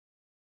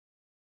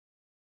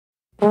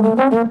Hi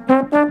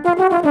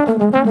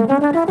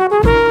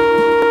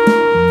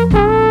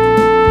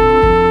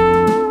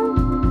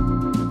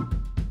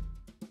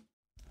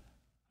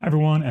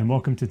everyone, and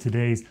welcome to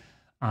today's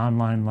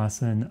online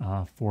lesson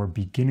for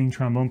beginning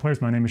trombone players.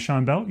 My name is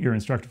Sean Bell, your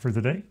instructor for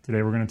today.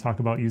 Today we're going to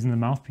talk about using the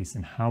mouthpiece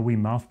and how we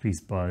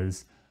mouthpiece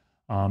buzz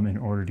in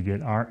order to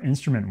get our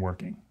instrument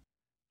working.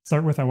 To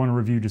start with, I want to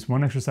review just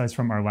one exercise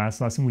from our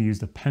last lesson. We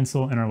used a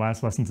pencil in our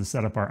last lesson to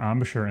set up our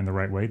embouchure in the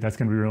right way. That's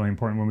going to be really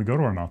important when we go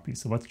to our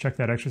mouthpiece. So let's check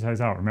that exercise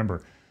out.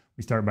 Remember,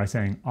 we start by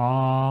saying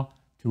ah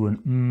to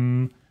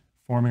an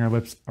forming our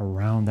lips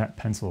around that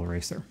pencil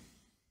eraser.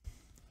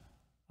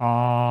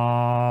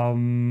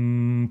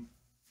 And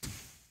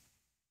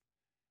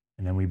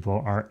then we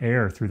blow our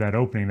air through that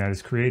opening that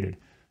is created.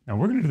 Now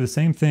we're going to do the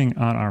same thing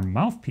on our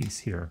mouthpiece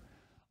here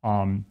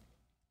to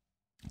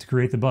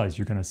create the buzz.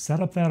 You're going to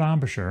set up that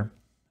embouchure,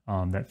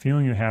 that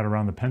feeling you had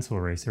around the pencil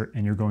eraser,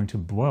 and you're going to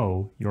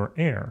blow your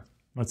air.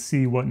 Let's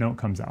see what note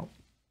comes out.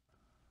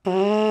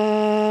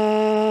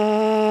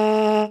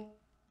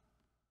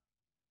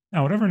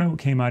 Now, whatever note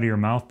came out of your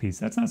mouthpiece,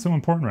 that's not so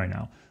important right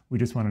now. We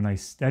just want a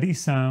nice steady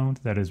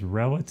sound that is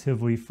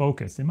relatively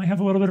focused. It might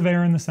have a little bit of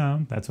air in the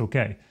sound. That's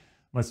okay.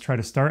 Let's try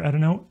to start at a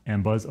note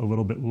and buzz a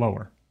little bit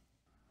lower.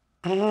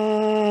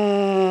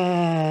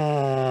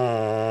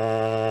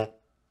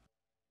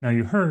 Now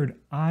you heard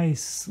I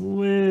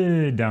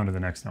slid down to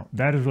the next note.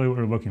 That is really what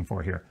we're looking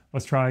for here.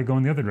 Let's try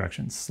going the other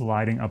direction,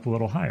 sliding up a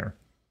little higher.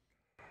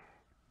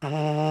 Now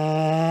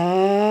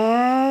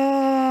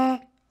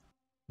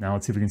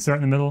let's see if we can start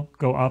in the middle,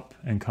 go up,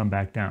 and come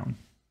back down.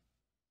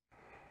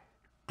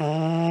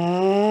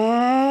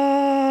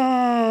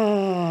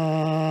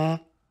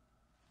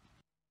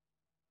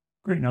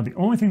 Great, now the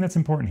only thing that's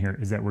important here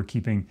is that we're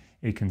keeping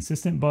a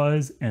consistent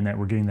buzz and that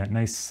we're getting that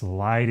nice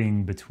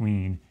sliding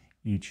between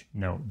each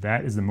note.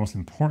 That is the most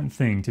important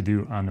thing to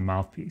do on the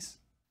mouthpiece.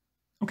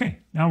 Okay,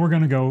 now we're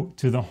going to go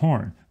to the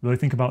horn. Really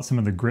think about some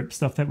of the grip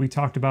stuff that we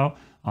talked about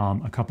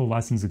a couple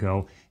lessons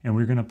ago, and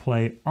we're going to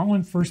play all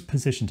in first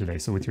position today.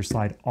 So with your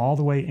slide all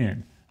the way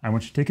in, I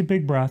want you to take a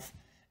big breath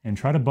and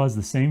try to buzz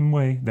the same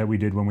way that we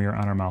did when we were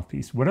on our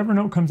mouthpiece. Whatever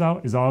note comes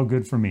out is all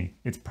good for me.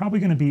 It's probably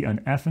going to be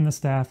an F in the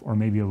staff or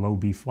maybe a low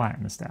B flat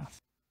in the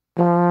staff.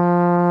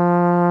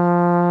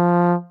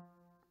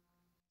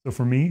 So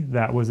for me,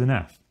 that was an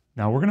F.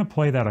 Now we're going to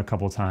play that a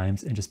couple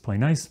times and just play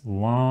nice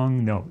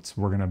long notes.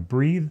 We're going to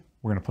breathe,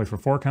 we're going to play for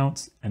 4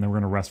 counts, and then we're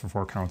going to rest for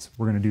 4 counts.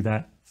 We're going to do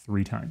that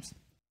 3 times.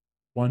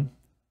 1,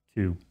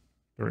 2,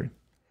 3.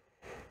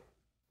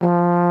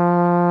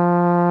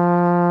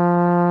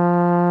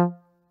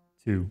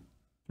 2,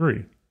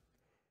 3.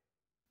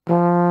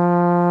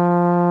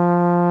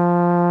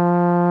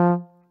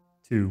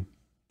 2,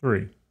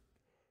 3.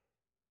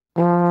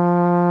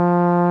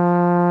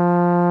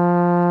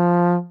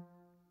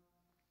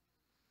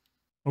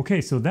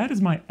 Okay, so that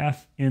is my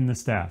F in the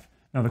staff.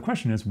 Now the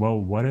question is, well,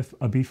 what if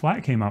a B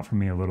flat came out for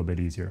me a little bit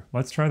easier?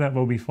 Let's try that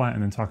low B flat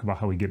and then talk about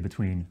how we get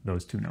between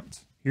those 2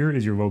 notes. Here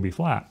is your low B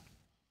flat.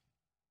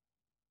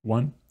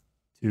 1,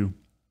 2,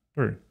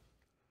 3.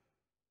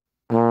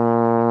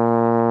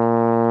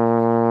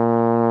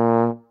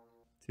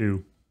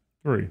 2,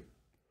 3.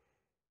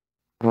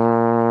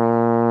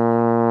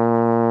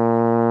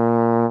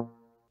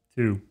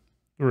 2,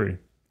 3.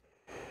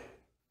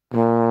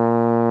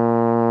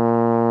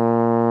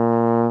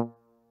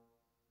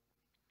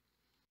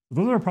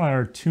 Those are probably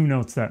our 2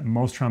 notes that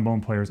most trombone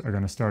players are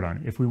going to start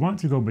on. If we want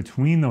to go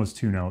between those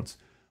 2 notes,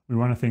 we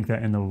want to think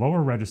that in the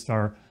lower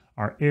register,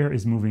 our air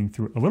is moving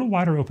through a little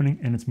wider opening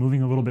and it's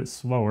moving a little bit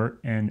slower.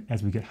 And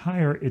as we get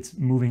higher, it's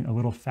moving a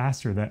little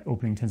faster. That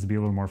opening tends to be a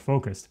little more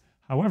focused.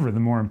 However, the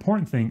more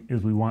important thing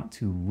is we want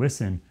to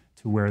listen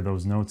to where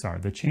those notes are.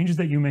 The changes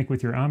that you make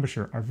with your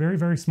embouchure are very,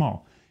 very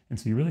small. And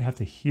so you really have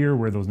to hear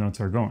where those notes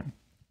are going.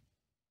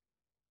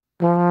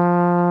 We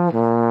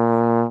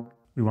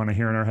want to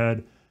hear in our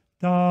head,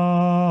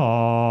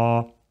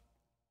 da,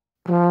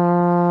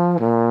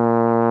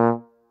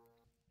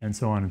 and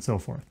so on and so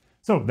forth.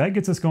 So that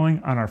gets us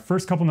going on our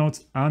first couple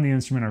notes on the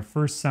instrument, our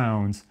first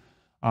sounds.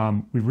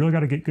 We've really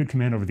got to get good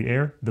command over the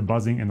air, the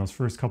buzzing, and those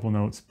first couple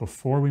notes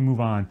before we move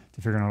on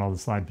to figuring out all the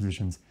slide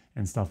positions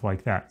and stuff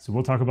like that. So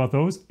we'll talk about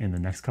those in the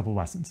next couple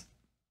lessons.